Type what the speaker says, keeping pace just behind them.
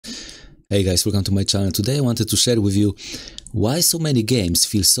Hey guys, welcome to my channel. Today I wanted to share with you why so many games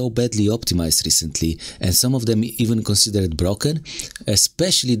feel so badly optimized recently, and some of them even considered broken,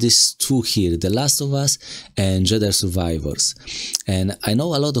 especially these two here, The Last of Us and Jedi Survivors. And I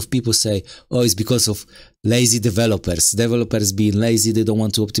know a lot of people say, oh, it's because of lazy developers being lazy, they don't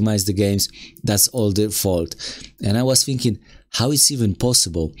want to optimize the games, that's all their fault. And I was thinking, how it's even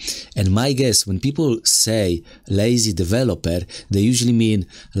possible? And my guess, when people say lazy developer, they usually mean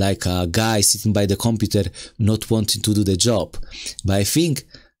like a guy sitting by the computer not wanting to do the job. But I think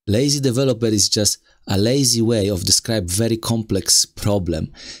lazy developer is just a lazy way of describing very complex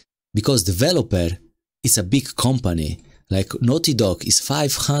problem, because developer is a big company. Like Naughty Dog is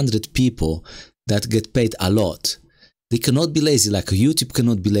 500 people that get paid a lot. They cannot be lazy, like YouTube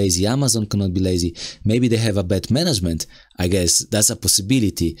cannot be lazy, Amazon cannot be lazy. Maybe they have a bad management, I guess that's a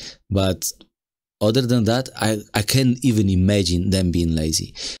possibility. But other than that, I can't even imagine them being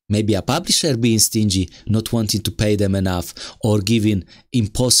lazy. Maybe a publisher being stingy, not wanting to pay them enough, or giving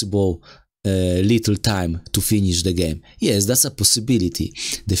impossible little time to finish the game. Yes, that's a possibility.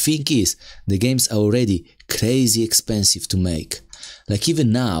 The thing is, the games are already crazy expensive to make. Like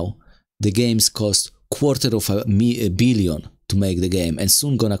even now, the games cost $250 million to make the game, and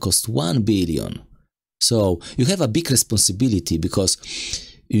soon gonna cost $1 billion. So you have a big responsibility, because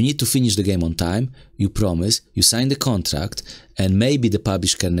you need to finish the game on time, you promise, you sign the contract, and maybe the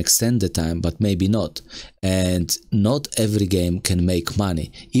publisher can extend the time, but maybe not. And not every game can make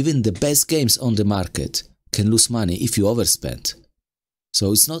money. Even the best games on the market can lose money if you overspend.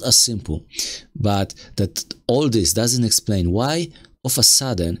 So it's not as simple. But that all this doesn't explain why of a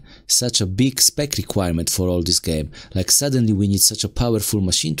sudden such a big spec requirement for all this game. Like suddenly we need such a powerful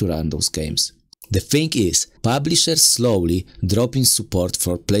machine to run those games. The thing is, publishers slowly dropping support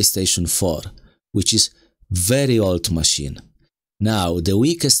for PlayStation 4, which is very old machine. Now the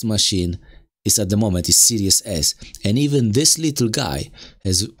weakest machine is at the moment is Series S, and even this little guy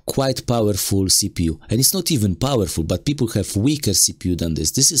has quite powerful CPU, and it's not even powerful, but people have weaker CPU than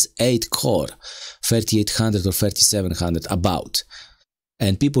this. This is 8 core, 3800 or 3700 about.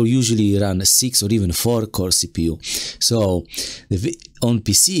 And people usually run 6 or even 4 core CPU. So on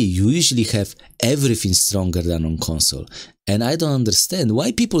PC, you usually have everything stronger than on console. And I don't understand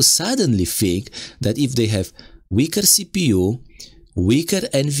why people suddenly think that if they have weaker CPU, weaker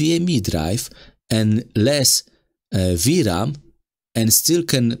NVMe drive, and less VRAM, and still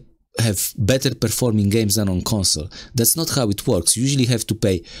can have better performing games than on console. That's not how it works. You usually have to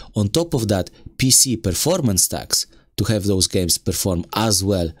pay on top of that PC performance tax to have those games perform as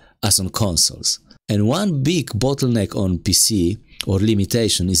well as on consoles. And one big bottleneck on PC or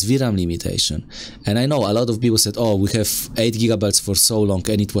limitation is VRAM limitation. And I know a lot of people said, oh, we have 8 GB for so long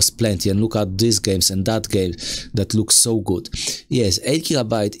and it was plenty, and look at these games and that game that looks so good. Yes, 8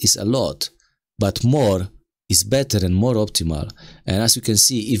 GB is a lot, but more is better and more optimal. And as you can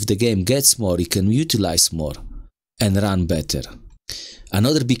see, if the game gets more, it can utilize more and run better.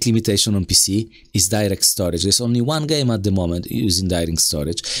 Another big limitation on PC is direct storage. There's only one game at the moment using direct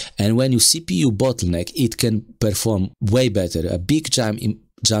storage, and when you CPU bottleneck, it can perform way better, a big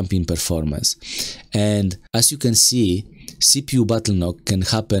jump in performance. And as you can see, CPU bottleneck can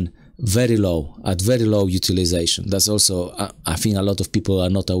happen very low, at very low utilization. That's also, I think a lot of people are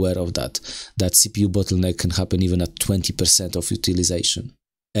not aware of that CPU bottleneck can happen even at 20% of utilization.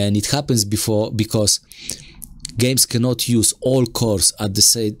 And it happens because games cannot use all cores at the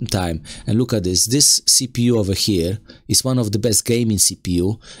same time. And look at this CPU over here is one of the best gaming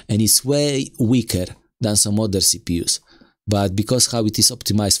CPU, and it's way weaker than some other CPUs. But because how it is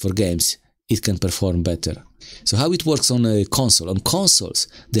optimized for games, it can perform better. So how it works on a console? On consoles,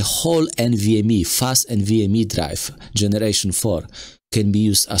 the whole NVMe, fast NVMe drive, generation 4, can be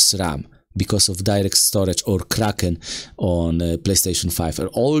used as RAM, because of direct storage or Kraken on PlayStation 5. And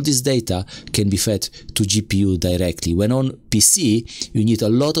all this data can be fed to GPU directly. When on PC, you need a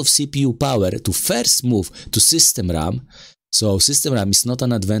lot of CPU power to first move to system RAM. So system RAM is not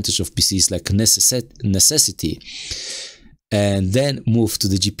an advantage of PC, it's like necessity. And then move to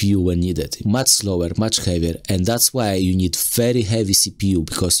the GPU when needed. Much slower, much heavier. And that's why you need very heavy CPU,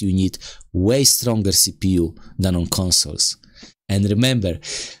 because you need way stronger CPU than on consoles. And remember,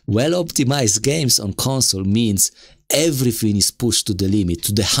 well-optimized games on console means everything is pushed to the limit,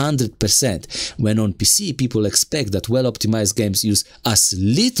 to the 100%. When on PC, people expect that well-optimized games use as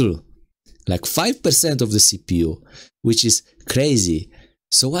little, like 5% of the CPU, which is crazy.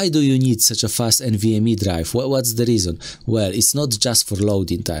 So why do you need such a fast NVMe drive? What's the reason? Well, it's not just for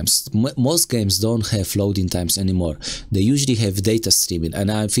loading times. Most games don't have loading times anymore. They usually have data streaming, and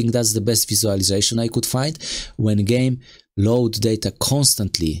I think that's the best visualization I could find. When a game load data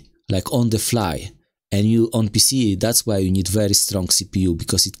constantly, like on the fly. And you on PC, that's why you need very strong CPU,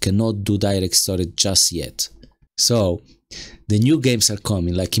 because it cannot do direct storage just yet. So the new games are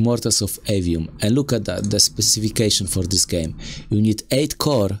coming, like Immortals of Avium, and look at the specification for this game. You need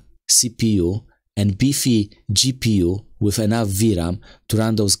 8-core CPU and beefy GPU with enough VRAM to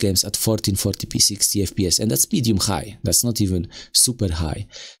run those games at 1440p 60 FPS, and that's medium high, that's not even super high.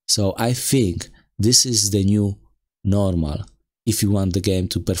 So I think this is the new normal if you want the game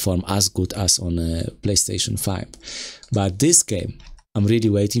to perform as good as on a PlayStation 5. But this game I'm really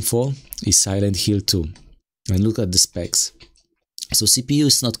waiting for is Silent Hill 2. And look at the specs. So CPU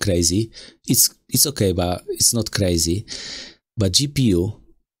is not crazy, it's okay, but it's not crazy. But GPU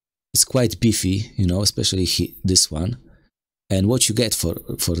is quite beefy, you know, especially this one. And what you get for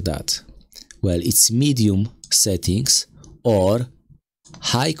that? Well, it's medium settings or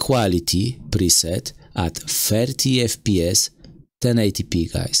high quality preset at 30 FPS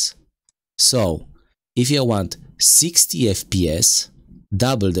 1080p, guys. So if you want 60 FPS,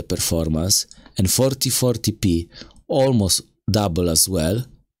 double the performance, and 4040p, almost double as well,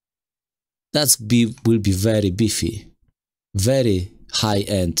 will be very beefy, very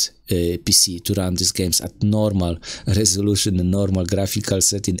high-end PC to run these games at normal resolution and normal graphical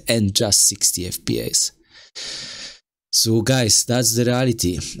setting and just 60 FPS. So guys, that's the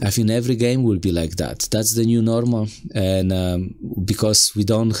reality. I think every game will be like that. That's the new normal. And because we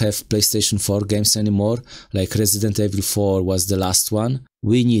don't have PlayStation 4 games anymore, like Resident Evil 4 was the last one,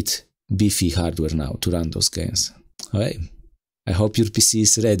 we need beefy hardware now to run those games. Alright, I hope your PC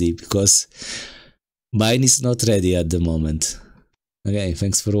is ready, because mine is not ready at the moment. Okay,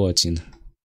 thanks for watching.